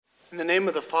In the name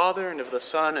of the Father, and of the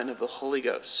Son, and of the Holy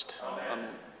Ghost. Amen.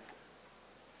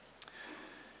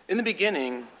 In the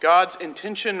beginning, God's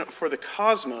intention for the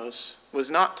cosmos was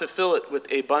not to fill it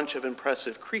with a bunch of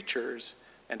impressive creatures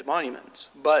and monuments,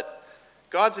 but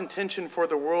God's intention for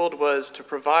the world was to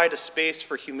provide a space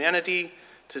for humanity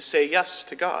to say yes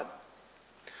to God.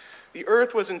 The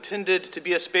earth was intended to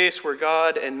be a space where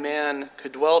God and man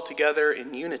could dwell together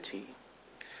in unity.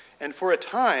 And for a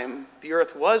time, the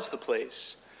earth was the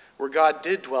place where God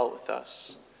did dwell with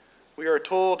us. We are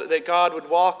told that God would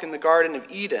walk in the Garden of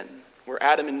Eden, where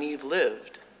Adam and Eve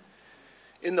lived.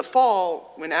 In the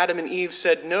fall, when Adam and Eve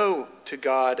said no to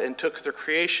God and took their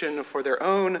creation for their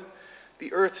own,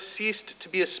 the earth ceased to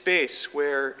be a space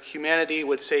where humanity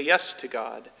would say yes to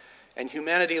God, and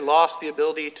humanity lost the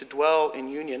ability to dwell in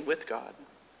union with God.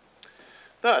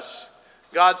 Thus,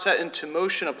 God set into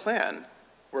motion a plan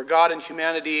where God and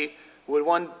humanity would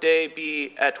one day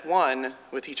be at one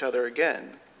with each other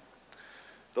again.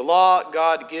 The law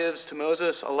God gives to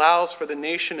Moses allows for the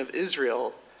nation of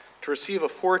Israel to receive a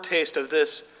foretaste of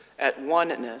this at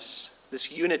oneness, this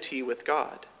unity with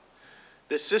God.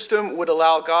 This system would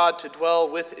allow God to dwell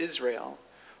with Israel,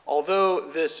 although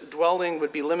this dwelling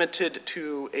would be limited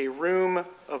to a room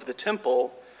of the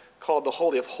temple called the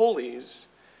Holy of Holies.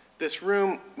 This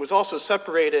room was also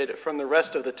separated from the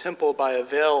rest of the temple by a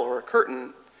veil or a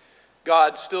curtain.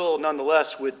 God still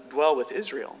nonetheless would dwell with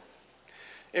Israel.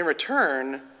 In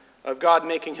return of God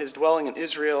making his dwelling in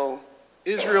Israel,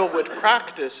 Israel would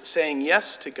practice saying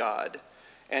yes to God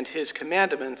and his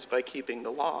commandments by keeping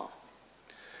the law.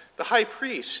 The high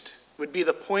priest would be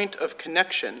the point of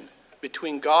connection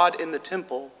between God in the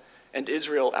temple and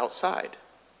Israel outside.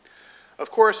 Of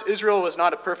course, Israel was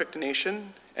not a perfect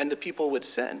nation, and the people would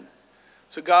sin.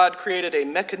 So God created a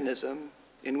mechanism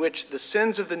in which the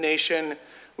sins of the nation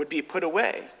would be put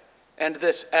away, and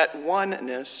this at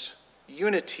oneness,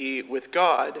 unity with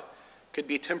God, could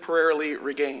be temporarily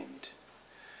regained.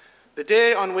 The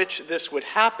day on which this would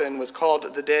happen was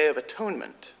called the Day of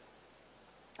Atonement.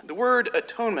 The word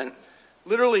atonement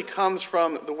literally comes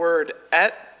from the word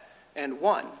et and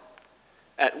one.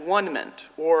 At one-ment,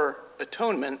 or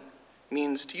atonement,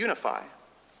 means to unify.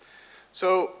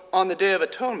 So on the Day of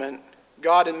Atonement,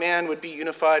 God and man would be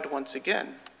unified once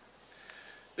again.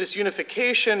 This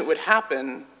unification would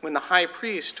happen when the high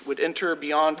priest would enter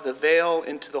beyond the veil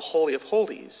into the Holy of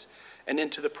Holies and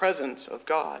into the presence of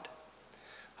God.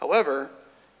 However,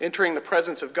 entering the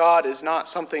presence of God is not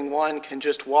something one can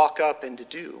just walk up and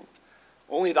do.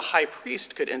 Only the high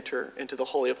priest could enter into the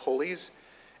Holy of Holies,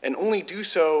 and only do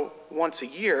so once a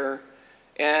year,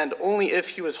 and only if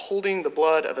he was holding the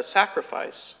blood of a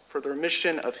sacrifice for the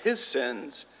remission of his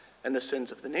sins and the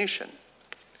sins of the nation.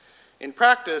 In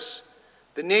practice,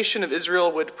 the nation of Israel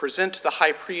would present the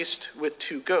high priest with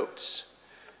 2 goats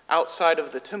outside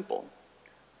of the temple.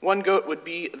 One goat would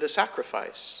be the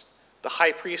sacrifice. The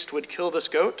high priest would kill this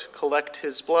goat, collect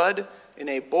his blood in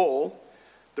a bowl.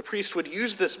 The priest would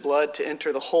use this blood to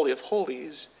enter the Holy of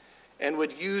Holies and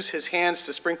would use his hands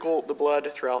to sprinkle the blood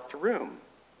throughout the room.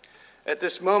 At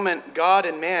this moment, God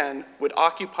and man would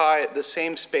occupy the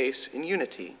same space in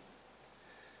unity.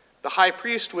 The high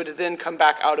priest would then come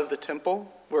back out of the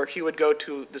temple, where he would go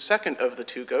to the second of the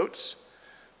 2 goats.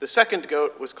 The second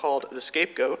goat was called the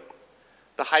scapegoat.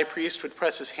 The high priest would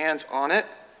press his hands on it,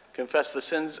 confess the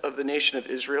sins of the nation of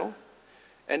Israel,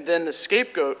 and then the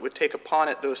scapegoat would take upon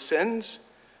it those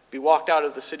sins, be walked out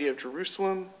of the city of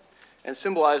Jerusalem, and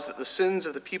symbolize that the sins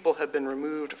of the people have been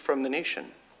removed from the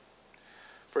nation.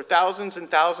 For thousands and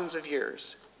thousands of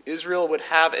years, Israel would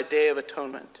have a Day of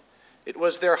Atonement. It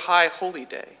was their high holy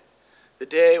day, the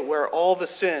day where all the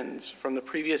sins from the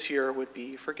previous year would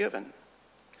be forgiven.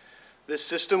 This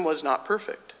system was not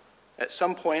perfect. At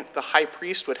some point, the high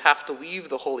priest would have to leave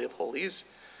the Holy of Holies,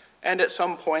 and at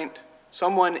some point,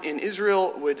 someone in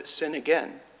Israel would sin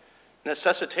again,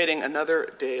 necessitating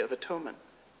another Day of Atonement.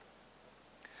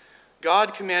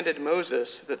 God commanded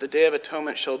Moses that the Day of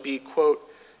Atonement shall be,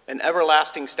 quote, an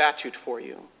everlasting statute for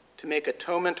you, to make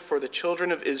atonement for the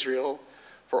children of Israel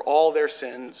for all their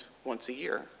sins once a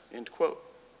year, end quote.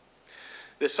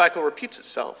 This cycle repeats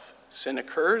itself. Sin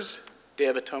occurs, Day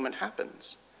of Atonement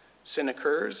happens. Sin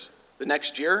occurs, the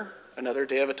next year, another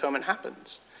Day of Atonement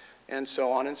happens, and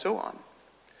so on and so on.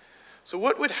 So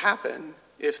what would happen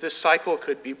if this cycle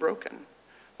could be broken?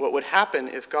 What would happen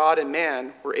if God and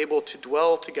man were able to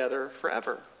dwell together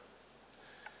forever?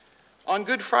 On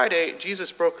Good Friday,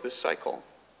 Jesus broke this cycle.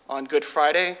 On Good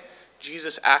Friday,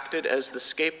 Jesus acted as the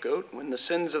scapegoat when the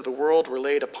sins of the world were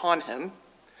laid upon him.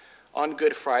 On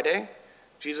Good Friday,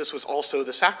 Jesus was also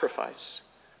the sacrifice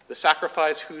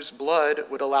whose blood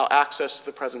would allow access to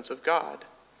the presence of God.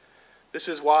 This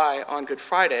is why on Good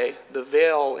Friday, the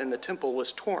veil in the temple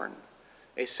was torn,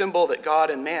 a symbol that God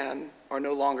and man are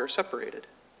no longer separated.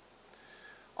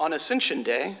 On Ascension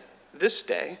Day, this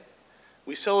day,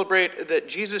 we celebrate that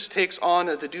Jesus takes on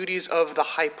the duties of the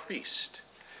high priest.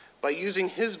 By using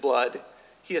his blood,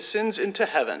 he ascends into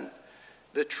heaven,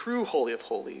 the true Holy of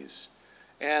Holies,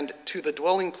 and to the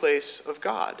dwelling place of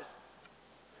God.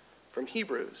 From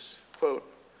Hebrews, quote,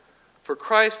 "For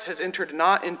Christ has entered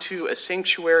not into a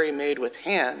sanctuary made with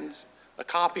hands, a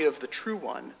copy of the true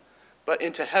one, but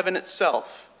into heaven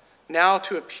itself, now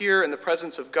to appear in the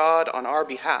presence of God on our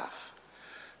behalf.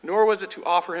 Nor was it to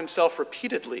offer himself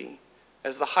repeatedly,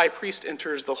 as the high priest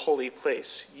enters the holy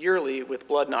place, yearly with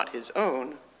blood not his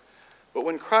own, but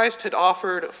when Christ had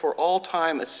offered for all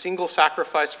time a single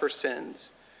sacrifice for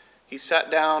sins, he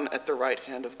sat down at the right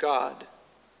hand of God."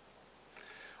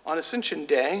 On Ascension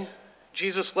Day,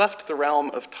 Jesus left the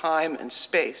realm of time and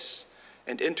space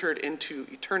and entered into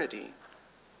eternity.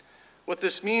 What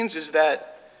this means is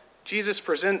that Jesus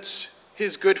presents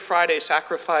his Good Friday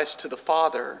sacrifice to the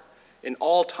Father in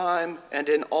all time and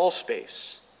in all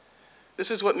space.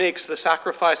 This is what makes the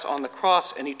sacrifice on the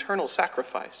cross an eternal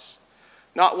sacrifice,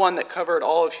 not one that covered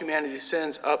all of humanity's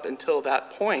sins up until that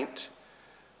point,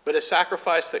 but a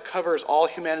sacrifice that covers all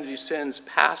humanity's sins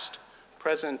past,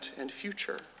 present, and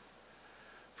future.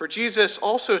 For Jesus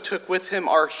also took with him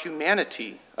our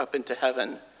humanity up into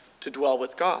heaven to dwell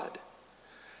with God.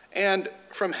 And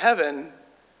from heaven,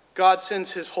 God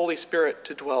sends his Holy Spirit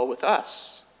to dwell with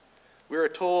us. We are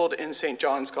told in St.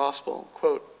 John's Gospel,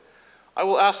 quote, "I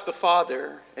will ask the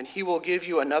Father, and he will give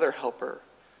you another helper,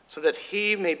 so that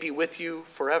he may be with you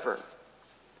forever."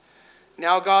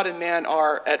 Now God and man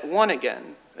are at one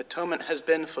again. Atonement has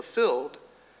been fulfilled.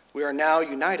 We are now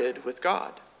united with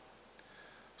God.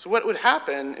 So what would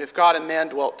happen if God and man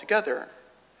dwelt together?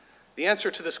 The answer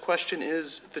to this question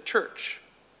is the church.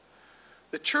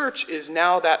 The church is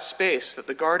now that space that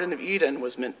the Garden of Eden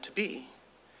was meant to be.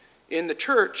 In the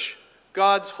church,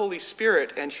 God's Holy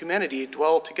Spirit and humanity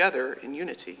dwell together in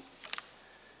unity.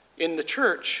 In the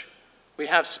church, we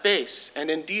have space and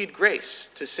indeed grace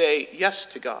to say yes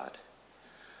to God.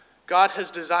 God has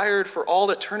desired for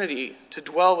all eternity to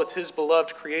dwell with his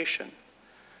beloved creation.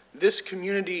 This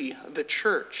community, the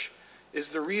church, is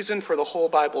the reason for the whole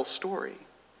Bible story,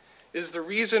 is the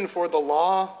reason for the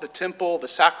law, the temple, the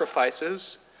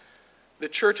sacrifices. The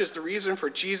church is the reason for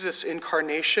Jesus'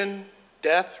 incarnation,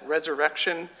 death,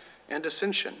 resurrection, and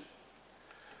ascension.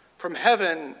 From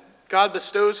heaven, God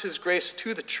bestows his grace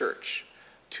to the church,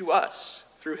 to us,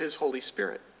 through his Holy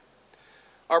Spirit.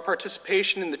 Our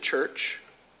participation in the church,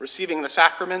 receiving the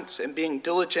sacraments and being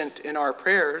diligent in our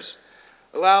prayers,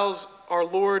 allows our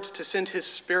Lord to send his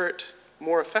Spirit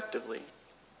more effectively.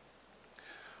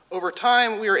 Over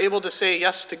time, we are able to say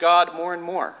yes to God more and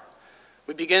more.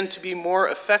 We begin to be more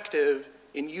effective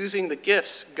in using the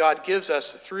gifts God gives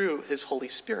us through his Holy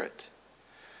Spirit.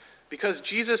 Because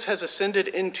Jesus has ascended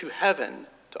into heaven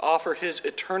to offer his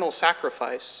eternal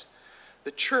sacrifice,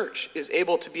 the church is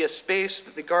able to be a space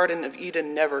that the Garden of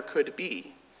Eden never could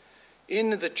be.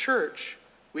 In the church,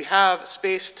 we have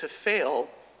space to fail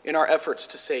in our efforts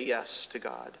to say yes to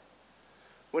God.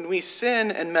 When we sin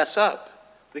and mess up,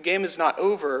 the game is not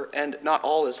over and not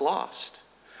all is lost.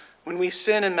 When we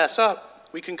sin and mess up,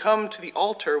 we can come to the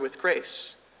altar with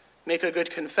grace, make a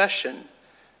good confession,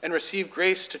 and receive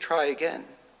grace to try again.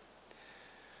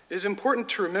 It is important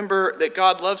to remember that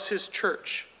God loves his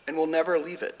church and will never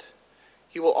leave it.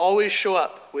 He will always show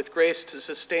up with grace to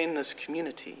sustain this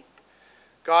community.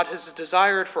 God has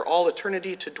desired for all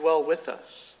eternity to dwell with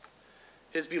us,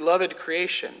 his beloved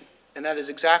creation, and that is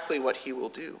exactly what he will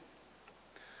do.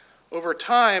 Over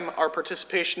time, our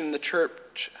participation in the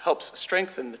church helps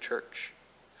strengthen the church.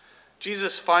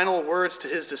 Jesus' final words to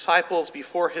his disciples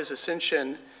before his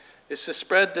ascension is to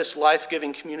spread this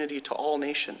life-giving community to all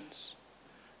nations.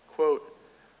 Quote,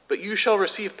 "But you shall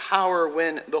receive power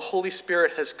when the Holy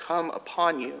Spirit has come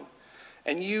upon you,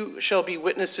 and you shall be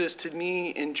witnesses to me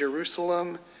in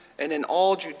Jerusalem and in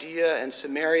all Judea and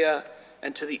Samaria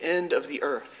and to the end of the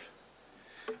earth."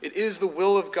 It is the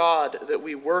will of God that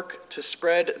we work to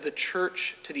spread the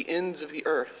church to the ends of the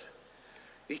earth.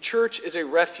 The church is a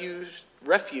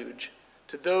refuge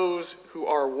to those who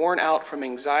are worn out from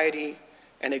anxiety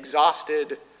and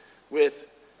exhausted with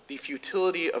the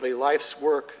futility of a life's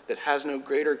work that has no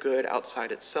greater good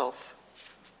outside itself.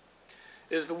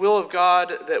 It is the will of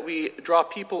God that we draw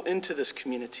people into this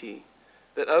community,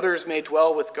 that others may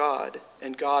dwell with God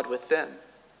and God with them.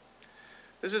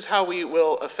 This is how we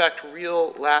will effect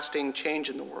real, lasting change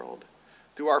in the world,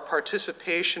 through our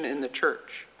participation in the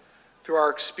church, through our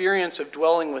experience of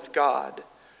dwelling with God,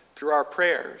 through our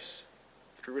prayers,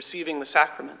 through receiving the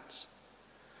sacraments.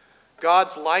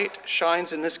 God's light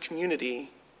shines in this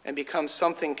community and becomes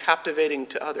something captivating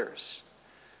to others.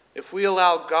 If we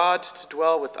allow God to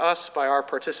dwell with us by our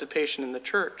participation in the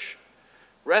church,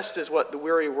 rest is what the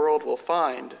weary world will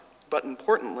find, but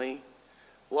importantly,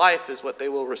 life is what they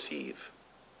will receive.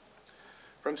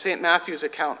 From St. Matthew's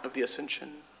account of the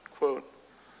Ascension, quote,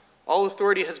 "All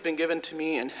authority has been given to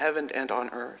me in heaven and on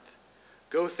earth.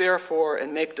 Go therefore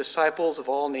and make disciples of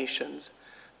all nations,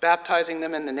 baptizing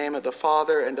them in the name of the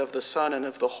Father and of the Son and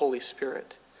of the Holy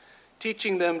Spirit,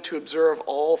 teaching them to observe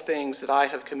all things that I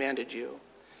have commanded you.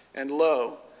 And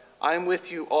lo, I am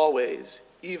with you always,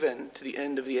 even to the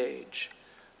end of the age.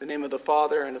 In the name of the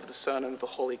Father, and of the Son, and of the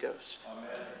Holy Ghost."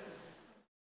 Amen.